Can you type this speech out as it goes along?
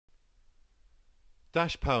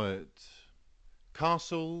Dashpoet,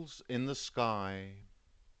 Castles in the Sky.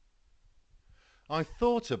 I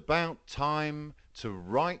thought about time to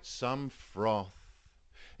write some froth.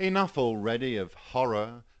 Enough already of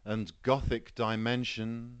horror and Gothic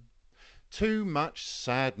dimension. Too much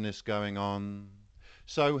sadness going on.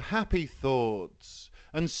 So happy thoughts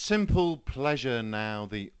and simple pleasure now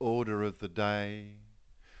the order of the day.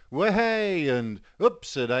 Way and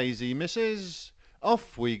oops-a-daisy, missus,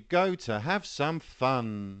 off we go to have some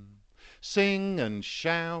fun. Sing and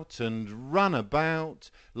shout and run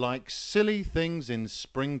about like silly things in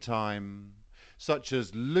springtime, such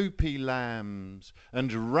as loopy lambs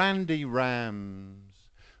and randy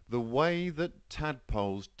rams, the way that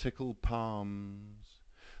tadpoles tickle palms,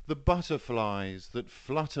 the butterflies that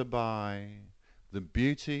flutter by, the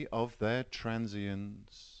beauty of their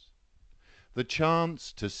transience, the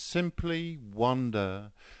chance to simply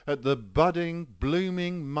wonder at the budding,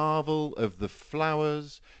 blooming marvel of the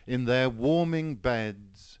flowers in their warming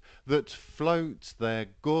beds that float their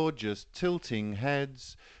gorgeous tilting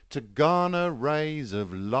heads to garner rays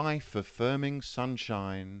of life-affirming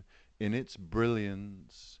sunshine in its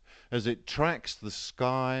brilliance as it tracks the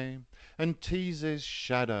sky and teases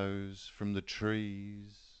shadows from the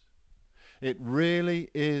trees. It really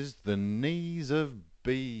is the knees of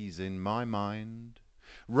bees in my mind,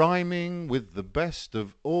 rhyming with the best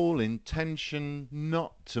of all intention,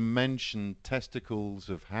 not to mention testicles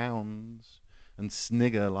of hounds and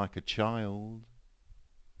snigger like a child.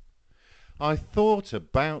 I thought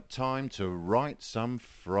about time to write some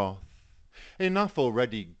froth, enough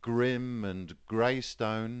already grim and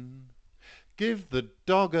greystone. Give the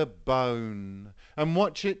dog a bone and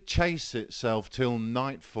watch it chase itself till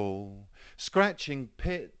nightfall, scratching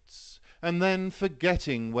pits and then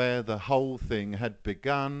forgetting where the whole thing had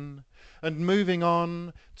begun and moving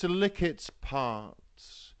on to lick its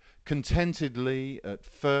parts, contentedly at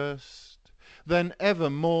first, then ever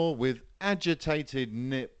more with agitated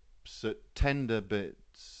nips at tender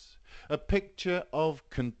bits, a picture of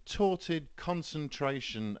contorted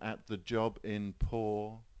concentration at the job in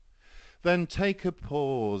paw. Then take a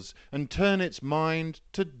pause and turn its mind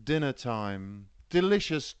to dinner time,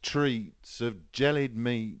 delicious treats of jellied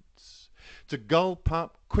meats, to gulp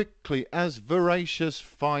up quickly as voracious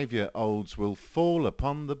 5-year-olds will fall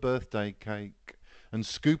upon the birthday cake and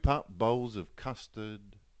scoop up bowls of custard.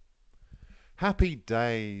 Happy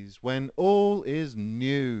days when all is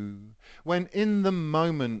new, when in the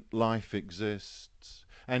moment life exists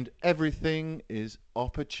and everything is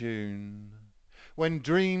opportune, when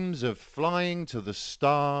dreams of flying to the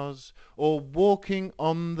stars or walking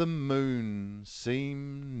on the moon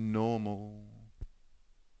seem normal.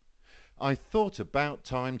 I thought about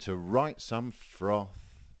time to write some froth,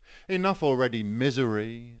 enough already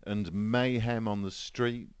misery and mayhem on the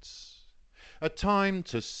streets, a time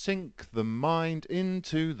to sink the mind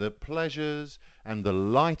into the pleasures and the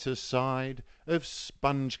lighter side of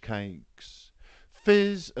sponge cakes,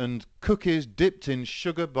 fizz and cookies dipped in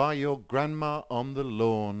sugar by your grandma on the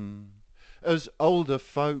lawn, as older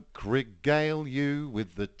folk regale you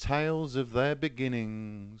with the tales of their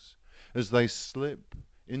beginnings, as they slip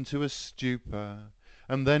into a stupor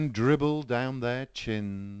and then dribble down their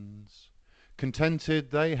chins, contented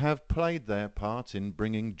they have played their part in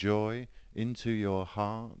bringing joy into your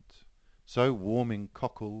heart, so warming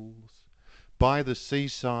cockles by the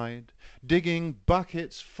seaside, digging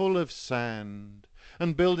buckets full of sand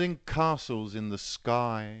and building castles in the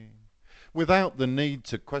sky, without the need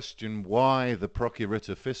to question why the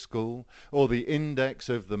procurator fiscal or the index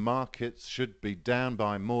of the markets should be down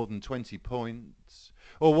by more than 20 points,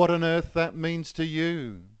 or what on earth that means to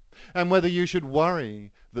you, and whether you should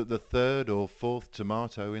worry that the third or fourth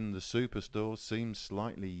tomato in the superstore seems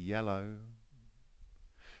slightly yellow.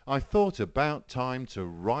 I thought about time to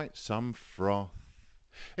write some froth,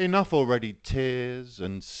 enough already tears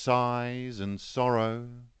and sighs and sorrow,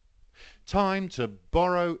 time to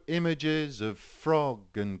borrow images of frog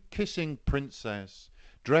and kissing princess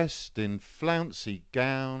dressed in flouncy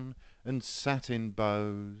gown and satin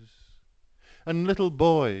bows, and little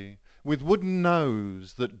boy with wooden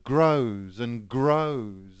nose that grows and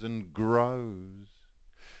grows and grows.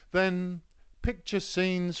 Then picture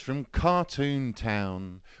scenes from Cartoon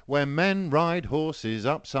Town, where men ride horses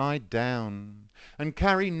upside down and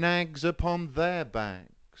carry nags upon their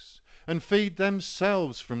backs and feed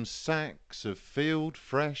themselves from sacks of field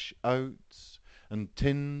fresh oats and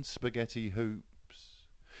tinned spaghetti hoops,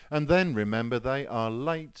 and then remember they are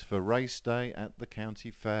late for race day at the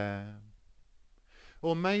county fair.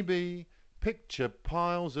 Or maybe picture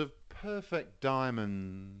piles of perfect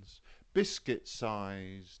diamonds,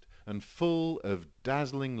 biscuit-sized and full of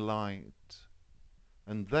dazzling light,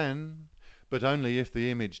 And then, but only if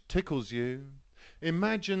the image tickles you,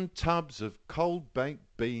 imagine tubs of cold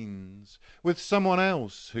baked beans with someone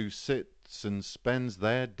else who sits and spends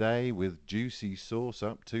their day with juicy sauce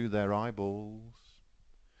up to their eyeballs.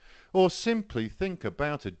 Or simply think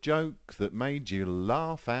about a joke that made you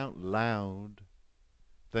laugh out loud.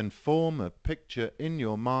 Then form a picture in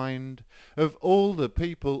your mind of all the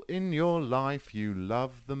people in your life you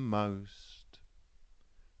love the most.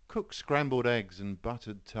 Cook scrambled eggs and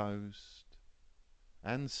buttered toast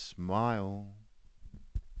and smile.